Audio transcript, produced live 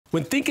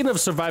When thinking of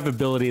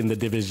survivability in the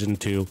Division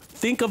 2,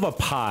 think of a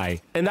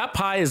pie, and that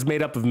pie is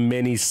made up of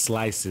many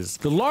slices.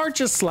 The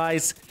largest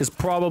slice is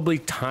probably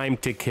time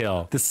to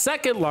kill. The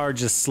second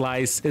largest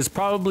slice is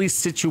probably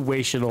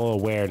situational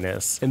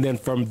awareness. And then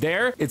from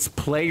there, it's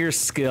player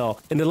skill.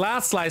 And the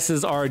last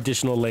slices are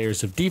additional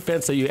layers of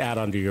defense that you add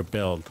onto your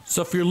build.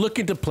 So if you're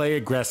looking to play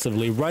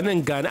aggressively, run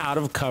and gun out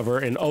of cover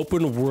in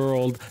open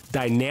world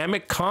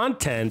dynamic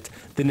content,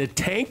 then a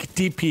tank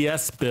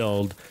DPS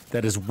build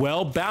that is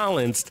well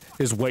balanced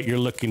is what you're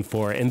looking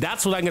for. And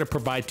that's what I'm going to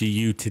provide to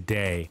you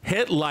today.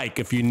 Hit like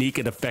if unique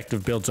and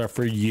effective builds are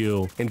for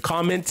you, and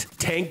comment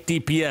tank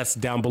DPS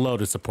down below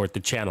to support the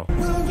channel.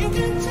 Well, you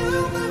can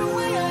tell by the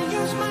way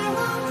I use my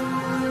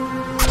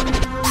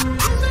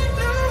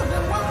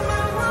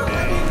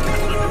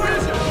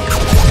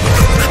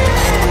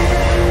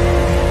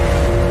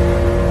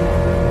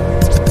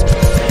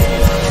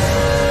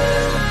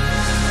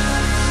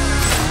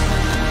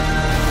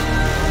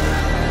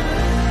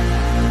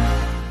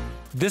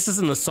This is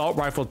an assault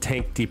rifle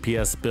tank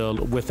DPS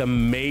build with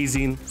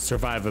amazing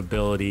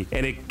survivability,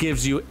 and it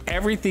gives you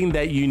everything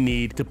that you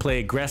need to play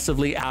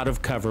aggressively out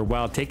of cover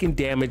while taking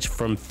damage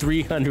from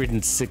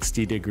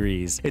 360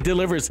 degrees. It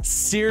delivers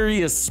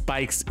serious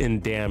spikes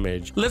in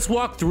damage. Let's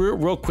walk through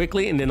it real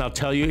quickly, and then I'll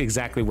tell you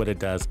exactly what it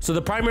does. So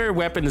the primary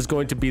weapon is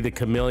going to be the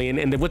Chameleon,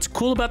 and what's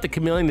cool about the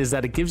Chameleon is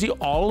that it gives you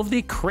all of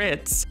the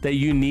crits that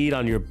you need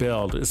on your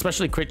build,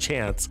 especially crit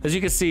chance. As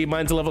you can see,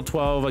 mine's a level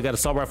 12. I got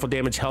assault rifle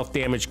damage, health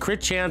damage, crit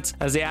chance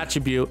as the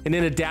attribute, and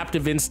then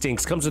adaptive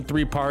instincts comes in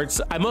 3 parts.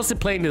 I'm mostly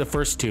playing to the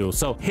first 2.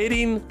 So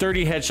hitting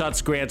 30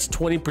 headshots grants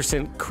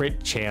 20%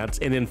 crit chance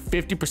and then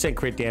 50%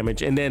 crit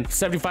damage, and then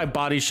 75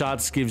 body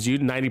shots gives you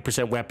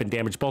 90% weapon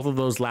damage. Both of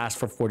those last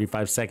for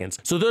 45 seconds.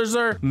 So those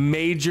are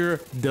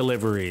major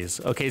deliveries.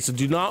 Okay, so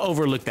do not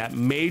overlook that.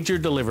 Major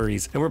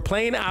deliveries. And we're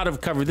playing out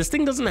of cover. This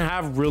thing doesn't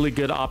have really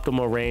good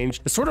optimal range.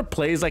 It sort of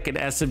plays like an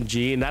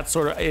SMG, and that's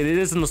sort of, it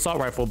is an assault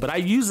rifle, but I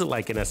use it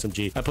like an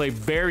SMG. I play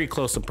very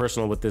close and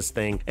personal with this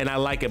thing, and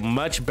I like it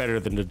much better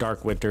than the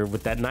Dark Winter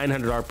with that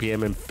 900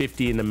 RPM and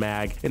 50 in the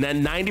mag and that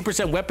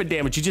 90% weapon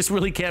damage. You just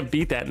really can't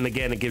beat that. And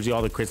again, it gives you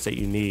all the crits that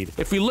you need.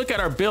 If we look at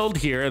our build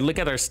here and look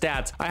at our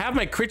stats, I have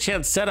my crit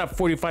chance set up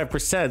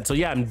 45%. So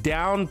yeah, I'm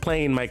down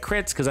playing my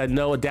crits because I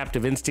know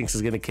adaptive instincts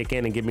is going to kick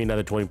in and give me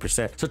another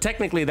 20%. So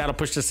technically that'll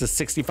push this to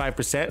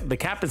 65%. The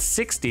cap is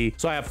 60.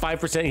 So I have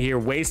 5% here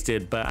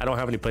wasted, but I don't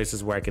have any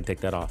places where I can take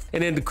that off.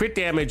 And then the crit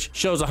damage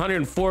shows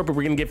 104, but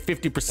we're going to get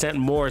 50%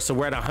 more. So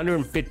we're at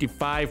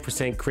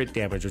 155% crit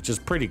damage, which is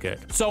pretty good.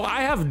 So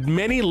I have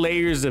many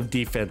layers of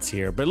defense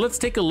here, but let's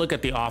take a look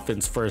at the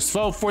offense first.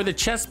 So for the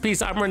chest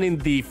piece, I'm running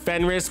the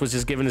Fenris, which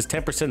is giving us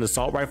 10%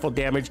 assault rifle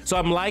damage. So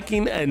I'm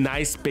liking a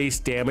nice base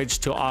damage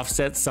to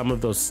offset some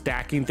of those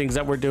stacking things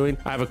that we're doing.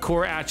 I have a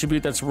core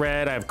attribute that's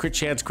red. I have crit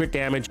chance, crit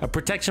damage, a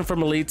protection from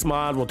elites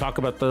mod. We'll talk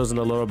about those in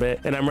a little bit.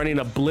 And I'm running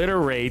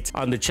obliterate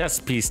on the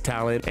chest piece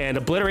talent, and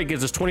obliterate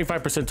gives us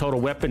 25%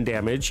 total weapon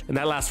damage, and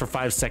that lasts for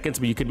 5 seconds,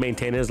 but you can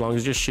maintain it as long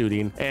as you're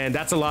shooting. And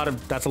that's a lot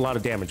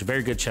of damage.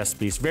 Very good chest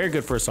piece, very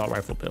good for assault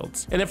rifle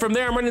builds. And then from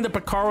there, I'm running the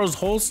Picaro's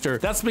holster.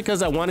 That's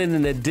because I wanted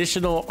an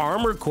additional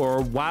armor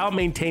core while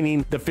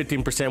maintaining the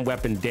 15%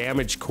 weapon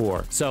damage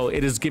core. So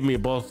it is giving me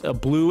both a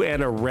blue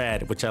and a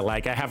red, which I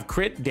like. I have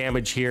crit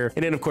damage here,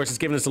 and then of course it's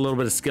giving us a little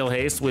bit of skill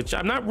haste, which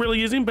I'm not really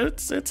using, but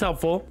it's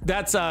helpful.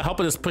 That's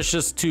helping us push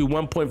us to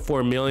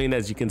 1.4 million,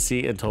 as you can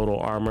see, in total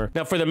armor.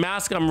 Now for the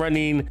mask, I'm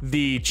running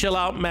the chill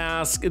out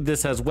mask.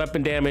 This has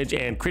weapon damage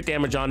and crit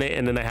damage on it,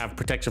 and then I have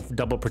protection,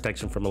 double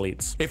protection from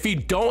elites. If you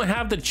don't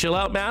have the chill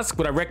out mask,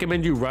 what I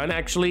recommend you run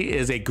actually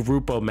is a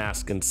Grupo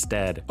mask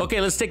instead.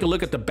 Okay, let's take a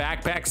look at the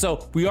backpack.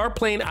 So we are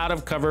playing out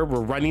of cover.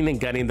 We're running and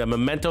gunning. The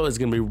memento is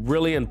going to be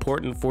really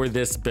important for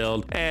this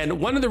build. And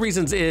one of the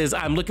reasons is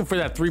I'm looking for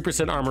that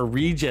 3% armor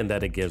regen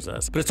that it gives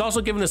us, but it's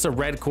also giving us a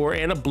red core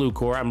and a blue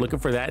core. I'm looking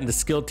for that. And the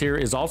skill tier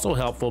is also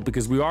helpful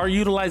because we are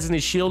utilizing the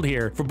shield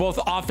here for both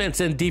offense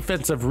and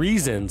defensive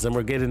reasons. And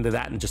we'll get into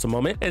that in just a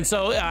moment. And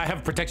so I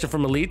have protection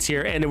from elites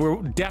here, and we're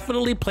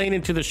definitely playing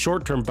into the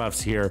short-term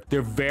buffs here.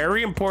 They're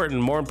very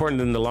important, more important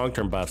than the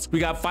long-term buffs. We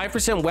got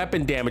 5%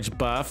 weapon damage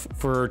buff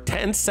for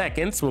 10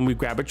 seconds when we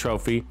grab a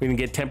trophy. We can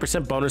get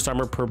 10% bonus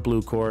armor per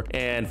blue core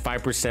and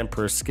 5%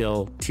 per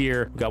skill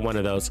tier. We got one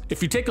of those.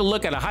 If you take a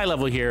look at a high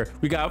level here,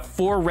 we got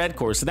 4 red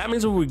cores. So that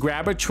means when we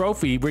grab a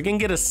trophy, we're gonna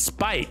get a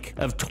spike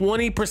of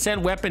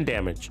 20% weapon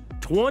damage.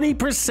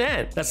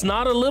 20%. That's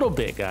not a little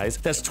bit, guys.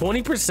 That's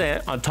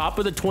 20% on top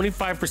of the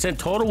 25%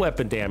 total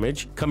weapon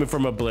damage coming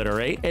from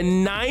obliterate,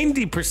 and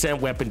 90%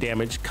 weapon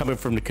damage coming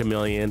from the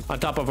Chameleon on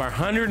top of our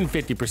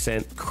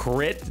 150%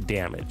 crit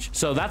damage.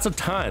 So that's a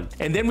ton.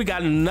 And then we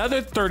got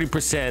another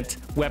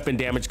 30% weapon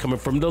damage coming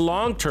from the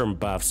long-term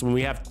buffs when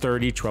we have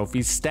 30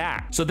 trophies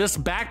stacked. So this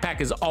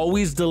backpack is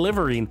always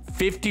delivering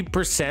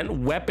 50%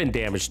 weapon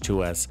damage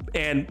to us,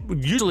 and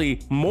usually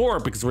more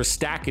because we're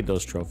stacking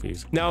those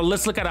trophies. Now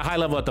let's look at a high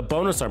level at the bonus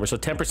bonus armor. So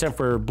 10%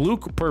 for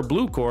per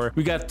blue core.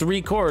 We got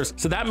 3 cores.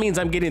 So that means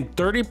I'm getting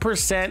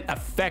 30%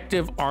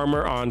 effective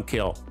armor on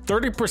kill.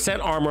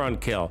 30% armor on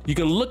kill. You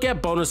can look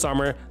at bonus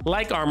armor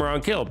like armor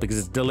on kill because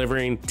it's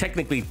delivering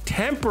technically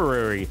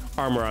temporary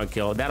armor on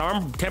kill. That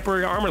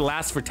temporary armor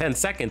lasts for 10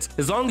 seconds.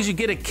 As long as you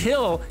get a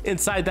kill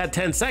inside that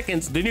 10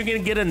 seconds, then you're gonna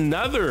get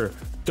another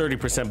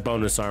 30%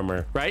 bonus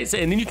armor, right? So,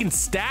 and then you can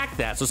stack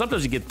that. So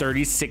sometimes you get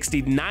 30,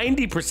 60,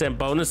 90%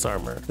 bonus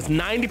armor. It's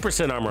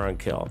 90% armor on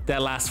kill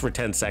that lasts for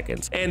 10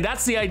 seconds. And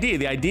that's the idea.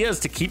 The idea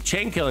is to keep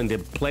chain killing, to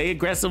play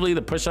aggressively,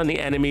 to push on the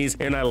enemies,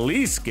 and at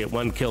least get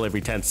 1 kill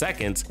every 10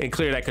 seconds and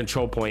clear that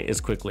control point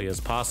as quickly as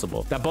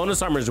possible. That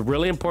bonus armor is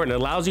really important. It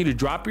allows you to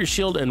drop your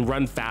shield and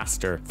run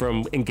faster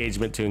from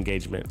engagement to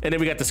engagement. And then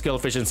we got the skill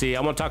efficiency.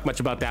 I won't talk much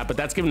about that, but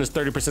that's giving us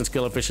 30%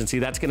 skill efficiency.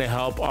 That's gonna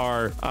help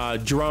our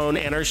drone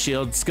and our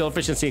shield. Skill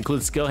efficiency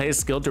includes skill haste,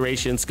 skill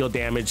duration, skill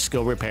damage,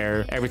 skill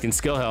repair, everything,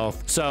 skill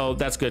health. So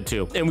that's good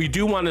too. And we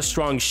do want a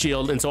strong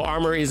shield. And so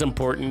armor is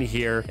important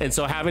here. And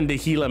so having the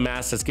Gila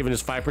mask that's giving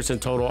us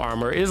 5% total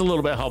armor is a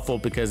little bit helpful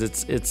because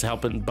it's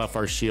helping buff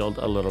our shield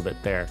a little bit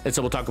there. And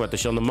so we'll talk about the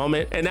shield in a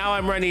moment. And now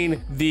I'm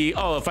running the,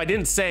 oh, if I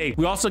didn't say,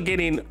 we're also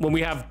getting, when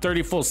we have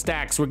 30 full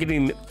stacks, we're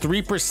getting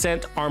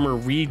 3% armor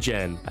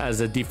regen as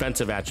a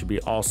defensive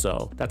attribute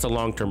also. That's a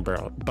long-term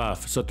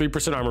buff. So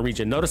 3% armor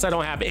regen. Notice I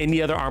don't have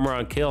any other armor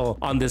on kill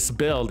on this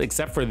build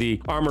except for the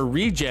armor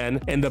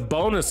regen and the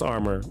bonus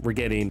armor we're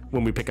getting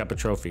when we pick up a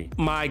trophy.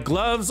 My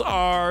gloves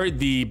are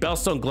the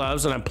Bellstone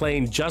gloves, and I'm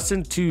playing just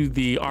into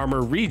the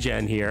armor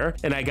regen here,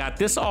 and I got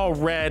this all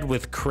red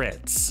with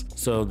crits.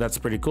 So that's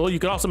pretty cool. You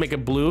could also make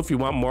it blue if you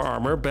want more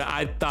armor, but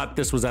I thought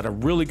this was at a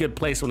really good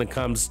place when it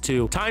comes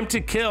to time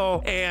to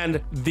kill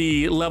and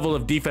the level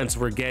of defense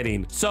we're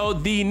getting. So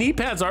the knee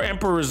pads are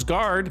Emperor's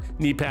Guard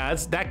knee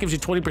pads. That gives you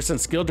 20%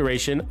 skill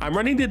duration. I'm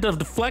running the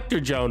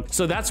deflector drone,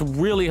 so that's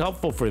really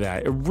helpful for that.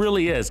 It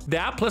really is.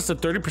 That plus the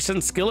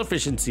 30% skill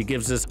efficiency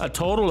gives us a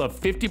total of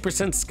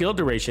 50% skill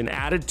duration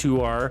added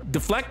to our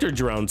deflector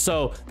drone.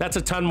 So that's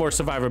a ton more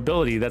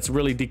survivability. That's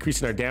really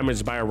decreasing our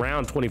damage by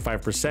around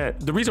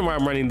 25%. The reason why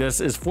I'm running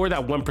this is for that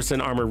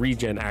 1% armor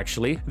regen,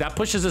 actually. That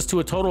pushes us to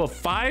a total of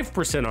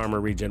 5% armor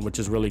regen, which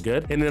is really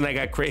good. And then I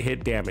got crit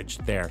hit damage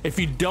there. If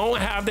you don't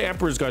have the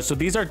Emperor's Guard, so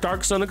these are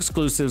Dark Zone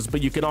exclusives,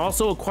 but you can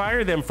also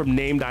acquire them from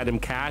named item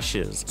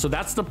caches. So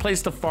that's the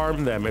place to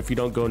farm them if you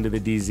don't go into the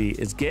DZ,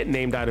 is get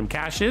named item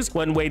caches.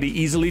 One way to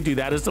easily do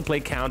that is to play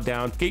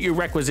Countdown, get your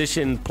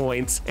requisition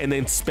points, and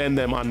then spend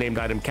them on named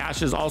item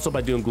caches, also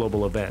by doing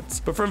global events.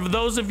 But for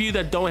those of you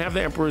that don't have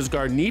the Emperor's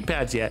Guard knee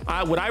pads yet,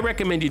 what I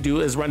recommend you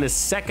do is run a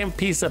second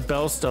piece of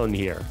Bellstone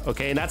here,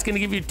 okay? And that's gonna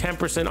give you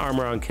 10%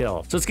 armor on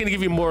kill. So it's gonna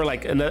give you more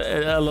like a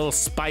little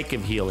spike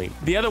of healing.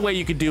 The other way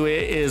you could do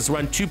it is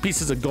run 2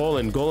 pieces of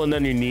Golan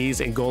on your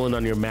knees and Golan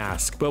on your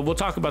mask. But we'll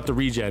talk about the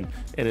regen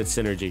and its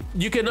synergy.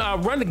 You can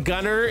run a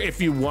Gunner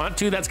if you want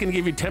to. That's gonna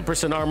give you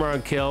 10% armor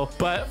on kill.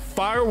 But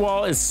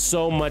Firewall is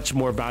so much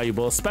more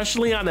valuable,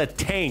 especially on a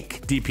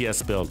tank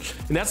DPS build.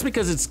 And that's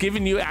because it's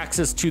giving you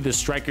access to the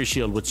Striker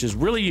Shield, which is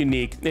really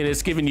unique. And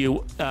it's giving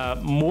you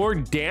more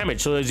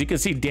damage. So as you can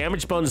see,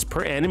 damage bonus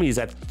per enemy is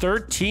at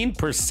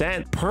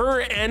 13%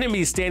 per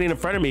enemy standing in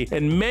front of me.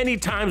 And many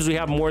times we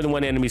have more than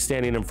one enemy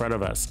standing in front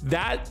of us.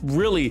 That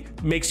really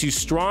makes you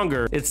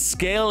stronger. It's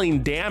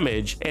scaling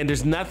damage, and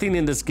there's nothing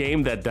in this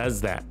game that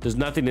does that. There's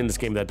nothing in this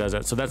game that does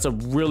that. So that's a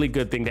really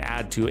good thing to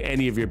add to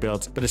any of your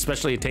builds, but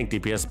especially a tank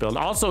DPS build.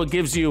 Also, it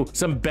gives you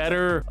some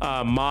better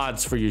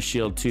mods for your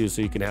shield too,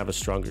 so you can have a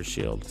stronger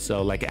shield.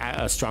 So like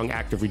a strong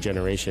active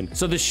regeneration.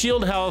 So the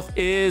shield health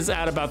is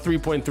at about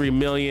 3.3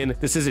 million.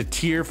 This is a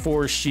tier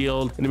 4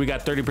 shield, and then we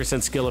got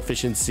 30% skill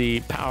efficiency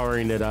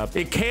powering it up.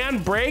 It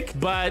can break,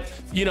 but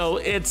you know,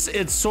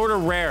 it's sort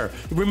of rare.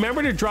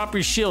 Remember to drop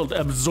your shield,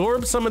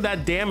 absorb some of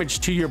that damage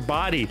to your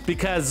body,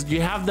 because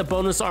you have the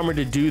bonus armor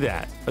to do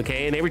that,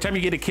 okay? And every time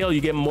you get a kill,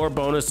 you get more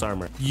bonus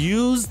armor.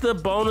 Use the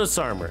bonus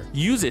armor.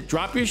 Use it.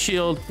 Drop your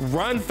shield,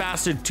 run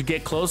faster to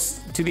get close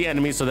to the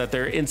enemy so that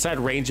they're inside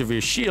range of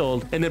your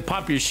shield, and then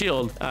pop your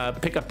shield,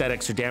 pick up that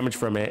extra damage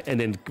from it, and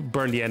then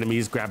burn the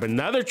enemies, grab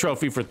another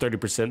trophy for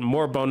 30%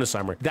 more bonus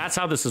armor. That's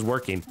how this is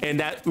working. And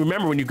that,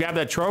 remember, when you grab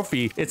that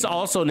trophy, it's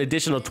also an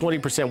additional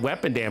 20%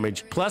 weapon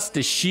damage plus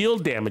the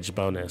shield damage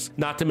bonus,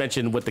 not to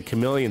mention what the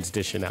Chameleon's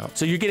dishing out.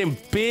 So you're getting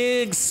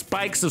big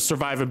spikes of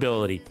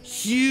survivability,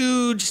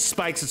 huge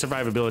spikes of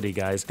survivability,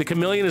 guys. The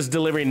Chameleon is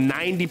delivering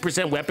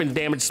 90% weapon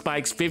damage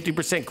spikes,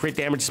 50% crit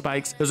damage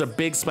spikes. Those are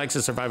big spikes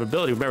of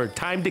survivability. Remember,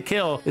 time to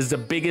kill is the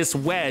biggest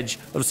wedge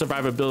of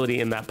survivability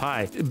in that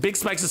pie. Big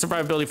spikes of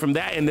survivability from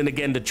that, and then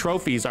again, the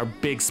trophies are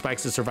big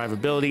spikes of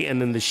survivability,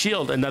 and then the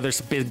shield, another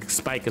big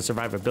spike of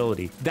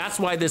survivability. That's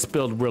why this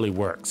build really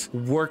works.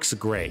 Works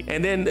great.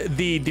 And then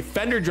the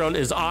Defender drone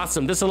is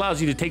awesome. This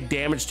allows you to take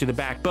damage to the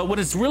back, but what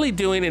it's really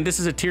doing, and this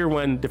is a tier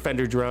 1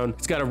 Defender drone,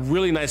 it's got a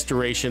really nice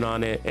duration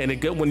on it, and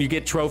when you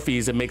get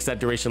trophies, it makes that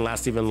duration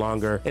last even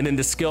longer. And then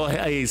the skill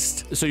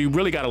haste, so you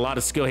really got a lot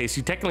of skill skill haste.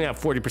 You technically have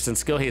 40%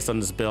 skill haste on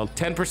this build.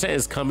 10%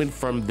 is coming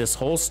from this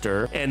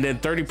holster, and then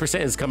 30%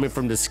 is coming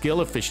from the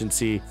skill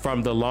efficiency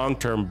from the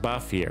long-term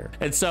buff here.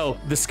 And so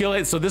the skill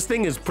haste, so this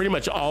thing is pretty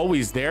much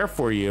always there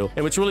for you.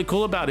 And what's really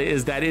cool about it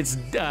is that it's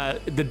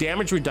the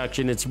damage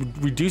reduction. It's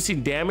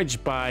reducing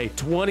damage by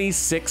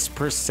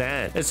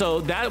 26%. And so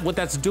what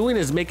that's doing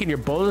is making your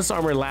bonus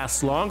armor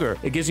last longer.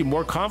 It gives you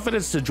more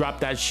confidence to drop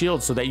that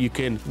shield so that you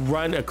can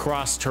run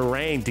across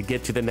terrain to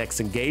get to the next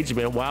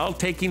engagement while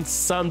taking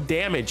some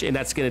damage, and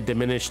that's going to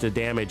diminish the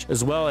damage,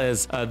 as well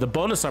as the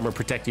bonus armor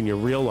protecting your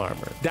real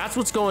armor. That's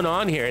what's going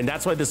on here, and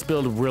that's why this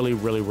build really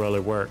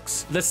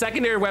works. The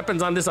secondary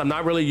weapons on this, I'm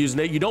not really using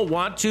it. You don't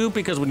want to,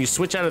 because when you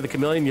switch out of the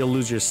Chameleon, you'll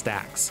lose your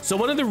stacks. So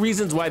one of the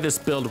reasons why this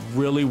build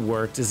really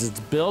works is it's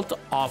built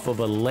off of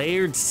a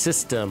layered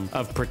system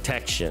of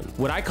protection,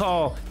 what I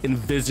call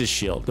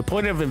Invisishield. The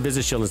point of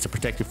Invisishield is to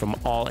protect you from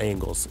all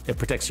angles. It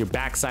protects your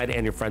backside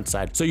and your front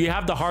side. So you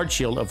have the hard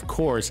shield, of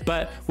course,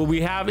 but what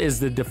we have is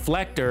the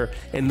deflector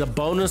and the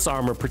bonus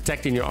armor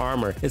protecting your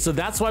armor. And so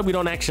that's why we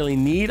don't actually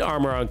need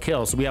armor on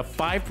kill. So we have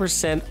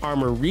 5%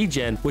 armor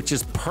regen, which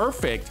is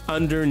perfect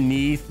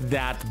underneath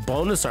that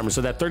bonus armor.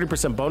 So that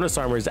 30% bonus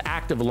armor is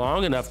active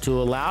long enough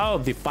to allow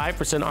the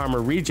 5%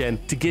 armor regen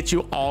to get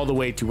you all the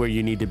way to where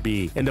you need to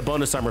be. And the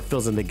bonus armor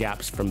fills in the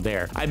gaps from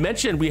there. I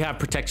mentioned we have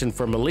protection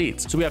from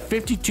elites. So we have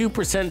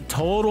 52%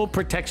 total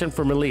protection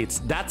from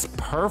elites. That's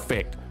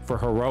perfect for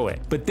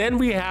heroic. But then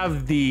we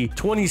have the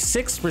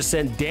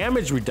 26%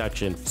 damage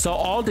reduction. So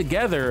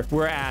altogether,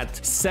 we're at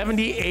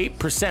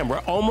 78%. We're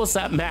almost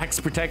at max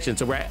protection.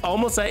 So we're at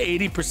almost at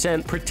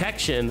 80%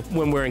 protection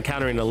when we're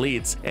encountering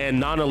elites, and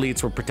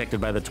non-elites were protected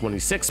by the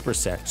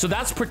 26%. So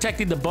that's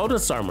protecting the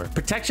bonus armor.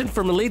 Protection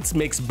from elites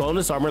makes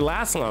bonus armor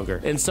last longer.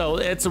 And so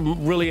it's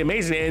really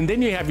amazing. And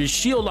then you have your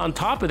shield on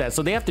top of that.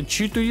 So they have to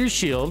chew through your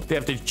shield. They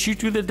have to chew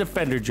through the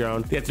defender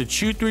drone. They have to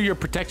chew through your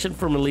protection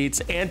from elites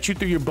and chew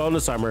through your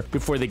bonus armor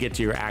before they get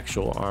to your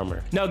actual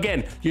armor. Now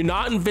again, you're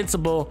not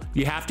invincible.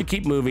 You have to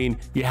keep moving.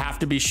 You have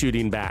to be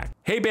shooting back.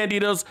 Hey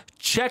Bandidos,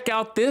 check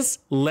out this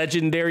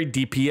legendary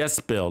DPS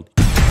build.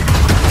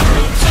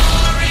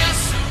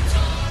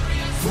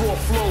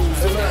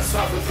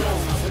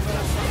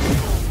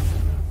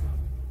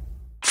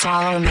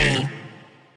 Follow me.